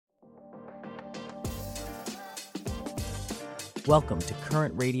Welcome to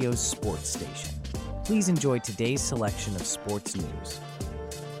Current Radio's Sports Station. Please enjoy today's selection of sports news.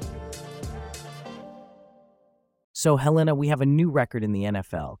 So, Helena, we have a new record in the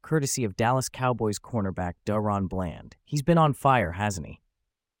NFL, courtesy of Dallas Cowboys cornerback DaRon Bland. He's been on fire, hasn't he?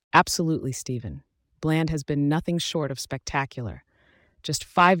 Absolutely, Steven. Bland has been nothing short of spectacular. Just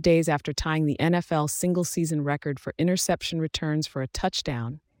 5 days after tying the NFL single-season record for interception returns for a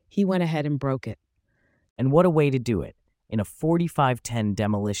touchdown, he went ahead and broke it. And what a way to do it, in a 45-10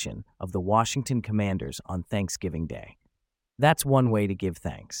 demolition of the Washington Commanders on Thanksgiving Day. That's one way to give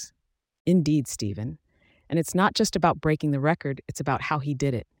thanks. Indeed, Steven. And it's not just about breaking the record, it's about how he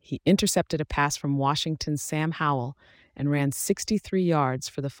did it. He intercepted a pass from Washington's Sam Howell and ran 63 yards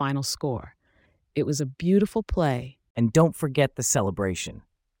for the final score. It was a beautiful play. And don't forget the celebration.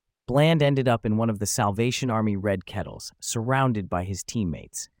 Bland ended up in one of the Salvation Army red kettles, surrounded by his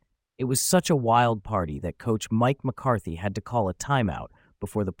teammates. It was such a wild party that Coach Mike McCarthy had to call a timeout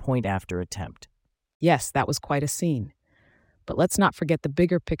before the point-after attempt. Yes, that was quite a scene. But let's not forget the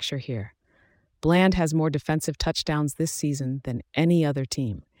bigger picture here. Bland has more defensive touchdowns this season than any other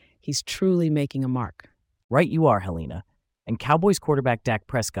team. He's truly making a mark. Right you are, Helena. And Cowboys quarterback Dak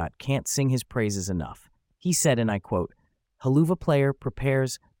Prescott can't sing his praises enough. He said, and I quote, "Haluva player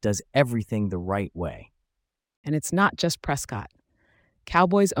prepares, does everything the right way." And it's not just Prescott.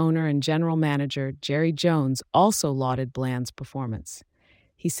 Cowboys owner and general manager Jerry Jones also lauded Bland's performance.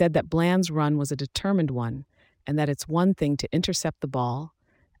 He said that Bland's run was a determined one, and that it's one thing to intercept the ball,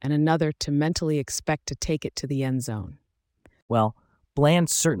 and another to mentally expect to take it to the end zone. Well, Bland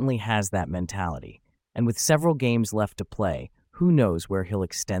certainly has that mentality, and with several games left to play, who knows where he'll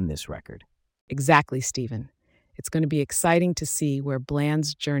extend this record. Exactly, Steven. It's going to be exciting to see where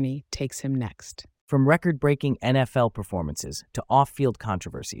Bland's journey takes him next. From record-breaking NFL performances to off-field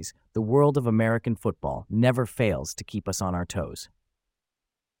controversies, the world of American football never fails to keep us on our toes.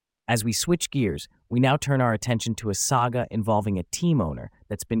 As we switch gears, we now turn our attention to a saga involving a team owner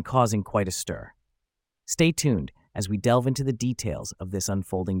that's been causing quite a stir. Stay tuned as we delve into the details of this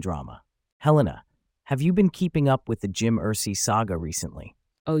unfolding drama. Helena, have you been keeping up with the Jim Irsay saga recently?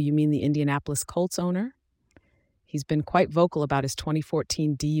 Oh, you mean the Indianapolis Colts owner? He's been quite vocal about his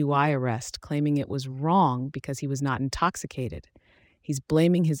 2014 DUI arrest, claiming it was wrong because he was not intoxicated. He's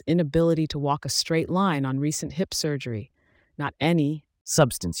blaming his inability to walk a straight line on recent hip surgery, not any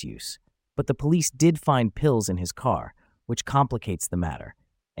substance use. But the police did find pills in his car, which complicates the matter,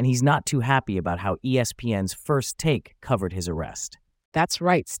 and he's not too happy about how ESPN's First Take covered his arrest. That's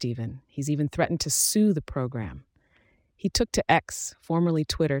right, Steven. He's even threatened to sue the program. He took to X, formerly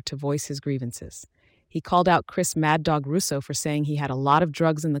Twitter, to voice his grievances. He called out Chris Mad Dog Russo for saying he had a lot of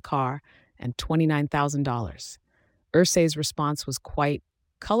drugs in the car and $29,000. Irsay's response was quite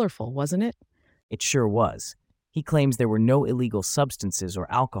colorful, wasn't it? It sure was. He claims there were no illegal substances or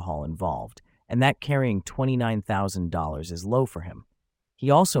alcohol involved, and that carrying $29,000 is low for him.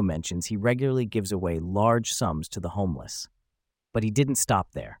 He also mentions he regularly gives away large sums to the homeless. But he didn't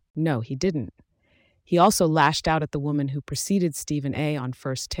stop there. No, he didn't. He also lashed out at the woman who preceded Stephen A. on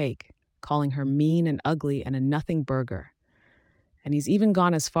First Take, calling her mean and ugly and a nothing burger. And he's even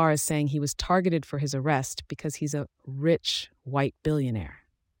gone as far as saying he was targeted for his arrest because he's a rich white billionaire.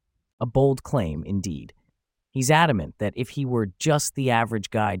 A bold claim, indeed. He's adamant that if he were just the average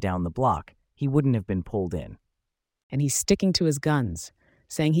guy down the block, he wouldn't have been pulled in. And he's sticking to his guns,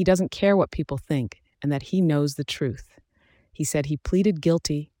 saying he doesn't care what people think and that he knows the truth. He said he pleaded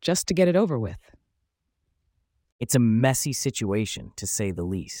guilty just to get it over with. It's a messy situation, to say the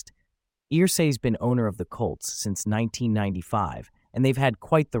least. Irsay's been owner of the Colts since 1995, and they've had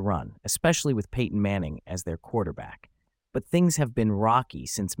quite the run, especially with Peyton Manning as their quarterback. But things have been rocky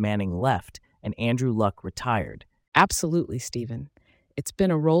since Manning left and Andrew Luck retired. Absolutely, Steven. It's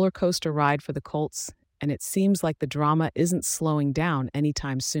been a roller coaster ride for the Colts, and it seems like the drama isn't slowing down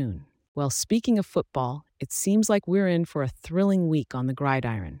anytime soon. Well, speaking of football, it seems like we're in for a thrilling week on the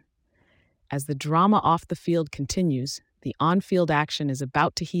gridiron. As the drama off the field continues, the on-field action is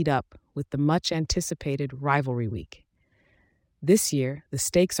about to heat up with the much-anticipated Rivalry Week. This year, the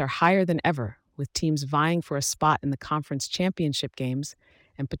stakes are higher than ever, with teams vying for a spot in the conference championship games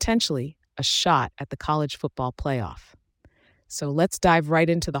and potentially a shot at the college football playoff. So let's dive right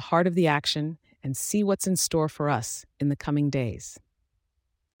into the heart of the action and see what's in store for us in the coming days.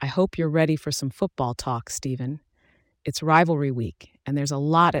 I hope you're ready for some football talk, Steven. It's Rivalry Week, and there's a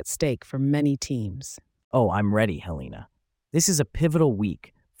lot at stake for many teams. Oh, I'm ready, Helena. This is a pivotal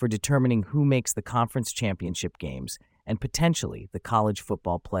week for determining who makes the conference championship games and potentially the college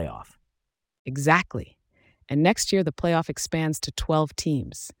football playoff. Exactly. And next year, the playoff expands to 12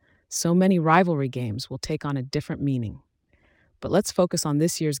 teams. So many rivalry games will take on a different meaning. But let's focus on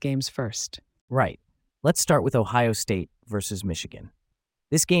this year's games first. Right. Let's start with Ohio State versus Michigan.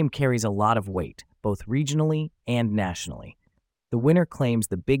 This game carries a lot of weight, both regionally and nationally. The winner claims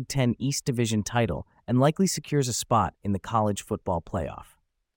the Big Ten East Division title and likely secures a spot in the college football playoff.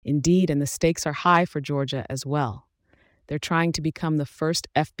 Indeed, and the stakes are high for Georgia as well. They're trying to become the first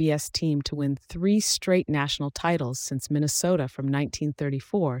FBS team to win 3 straight national titles since Minnesota from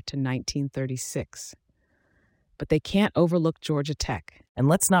 1934 to 1936. But they can't overlook Georgia Tech. And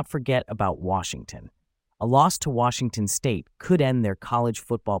let's not forget about Washington. A loss to Washington State could end their college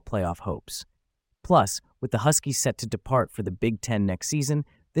football playoff hopes. Plus, with the Huskies set to depart for the Big Ten next season,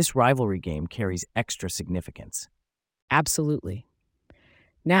 this rivalry game carries extra significance. Absolutely.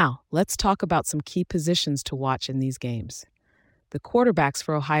 Now, let's talk about some key positions to watch in these games. The quarterbacks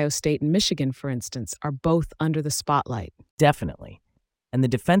for Ohio State and Michigan, for instance, are both under the spotlight. Definitely. And the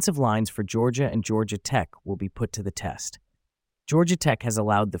defensive lines for Georgia and Georgia Tech will be put to the test. Georgia Tech has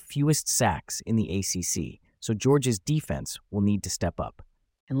allowed the fewest sacks in the ACC, so Georgia's defense will need to step up.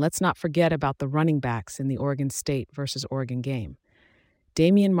 And let's not forget about the running backs in the Oregon State versus Oregon game.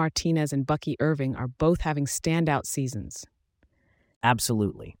 Damian Martinez and Bucky Irving are both having standout seasons.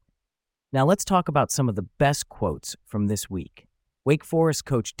 Absolutely. Now let's talk about some of the best quotes from this week. Wake Forest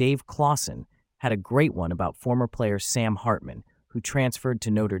coach Dave Clawson had a great one about former player Sam Hartman, who transferred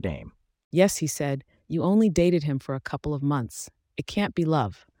to Notre Dame. Yes, he said, you only dated him for a couple of months. It can't be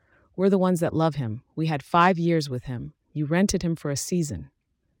love. We're the ones that love him. We had 5 years with him. You rented him for a season.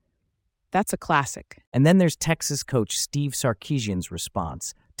 That's a classic. And then there's Texas coach Steve Sarkisian's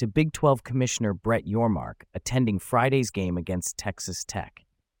response to Big 12 Commissioner Brett Yormark attending Friday's game against Texas Tech.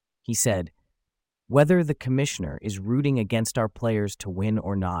 He said, "Whether the commissioner is rooting against our players to win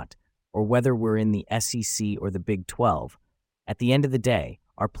or not, or whether we're in the SEC or the Big 12, at the end of the day,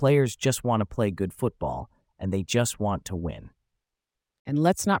 our players just want to play good football, and they just want to win." And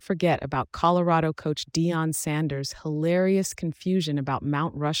let's not forget about Colorado coach Deion Sanders' hilarious confusion about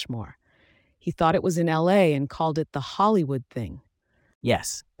Mount Rushmore. He thought it was in LA and called it the Hollywood thing.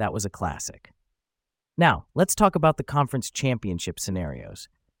 Yes, that was a classic. Now, let's talk about the conference championship scenarios.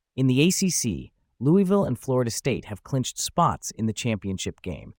 In the ACC, Louisville and Florida State have clinched spots in the championship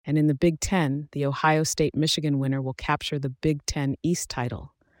game. And in the Big Ten, the Ohio State-Michigan winner will capture the Big Ten East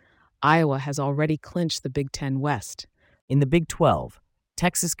title. Iowa has already clinched the Big Ten West. In the Big 12,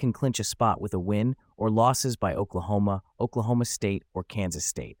 Texas can clinch a spot with a win or losses by Oklahoma, Oklahoma State, or Kansas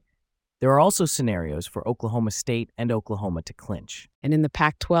State. There are also scenarios for Oklahoma State and Oklahoma to clinch. And in the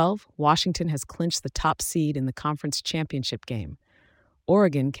Pac-12, Washington has clinched the top seed in the conference championship game.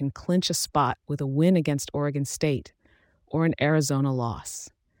 Oregon can clinch a spot with a win against Oregon State or an Arizona loss.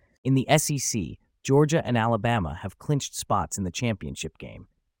 In the SEC, Georgia and Alabama have clinched spots in the championship game.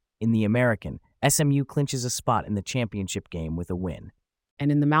 In the American, SMU clinches a spot in the championship game with a win.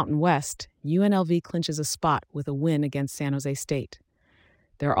 And in the Mountain West, UNLV clinches a spot with a win against San Jose State.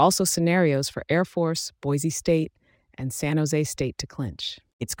 There are also scenarios for Air Force, Boise State, and San Jose State to clinch.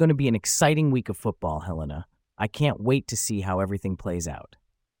 It's going to be an exciting week of football, Helena. I can't wait to see how everything plays out.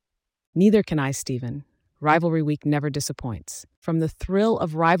 Neither can I, Steven. Rivalry Week never disappoints. From the thrill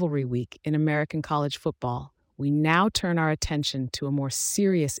of Rivalry Week in American college football, we now turn our attention to a more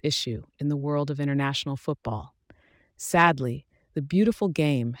serious issue in the world of international football. Sadly, the beautiful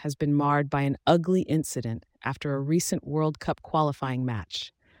game has been marred by an ugly incident after a recent World Cup qualifying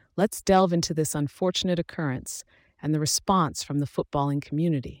match. Let's delve into this unfortunate occurrence and the response from the footballing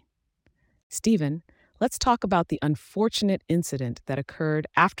community. Steven, let's talk about the unfortunate incident that occurred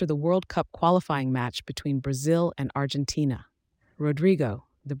after the World Cup qualifying match between Brazil and Argentina. Rodrigo,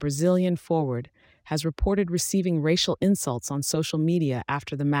 the Brazilian forward, has reported receiving racial insults on social media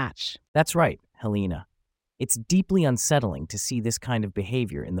after the match. That's right, Helena. It's deeply unsettling to see this kind of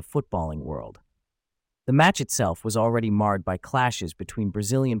behavior in the footballing world. The match itself was already marred by clashes between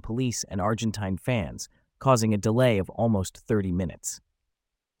Brazilian police and Argentine fans, causing a delay of almost 30 minutes.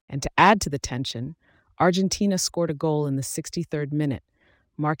 And to add to the tension, Argentina scored a goal in the 63rd minute,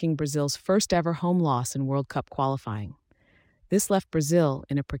 marking Brazil's first-ever home loss in World Cup qualifying. This left Brazil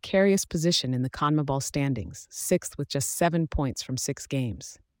in a precarious position in the CONMEBOL standings, 6th with just 7 points from 6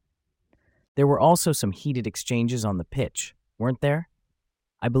 games. There were also some heated exchanges on the pitch, weren't there?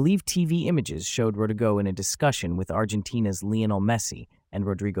 I believe TV images showed Rodrigo in a discussion with Argentina's Lionel Messi and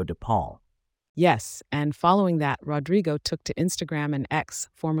Rodrigo de Paul. Yes, and following that, Rodrigo took to Instagram and X,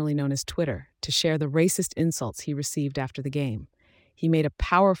 formerly known as Twitter, to share the racist insults he received after the game. He made a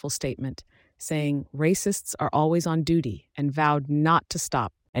powerful statement, saying racists are always on duty, and vowed not to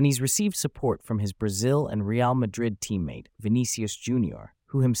stop. And he's received support from his Brazil and Real Madrid teammate, Vinicius Jr.,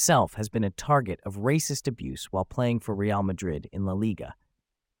 who himself has been a target of racist abuse while playing for Real Madrid in La Liga.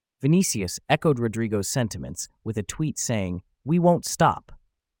 Vinicius echoed Rodrigo's sentiments with a tweet saying, "We won't stop."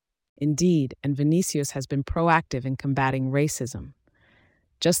 Indeed, and Vinicius has been proactive in combating racism.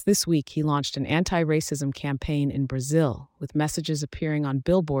 Just this week, he launched an anti-racism campaign in Brazil, with messages appearing on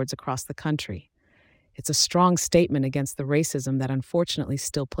billboards across the country. It's a strong statement against the racism that unfortunately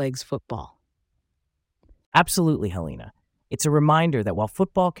still plagues football. Absolutely, Helena. It's a reminder that while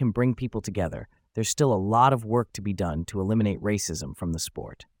football can bring people together, there's still a lot of work to be done to eliminate racism from the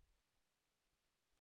sport.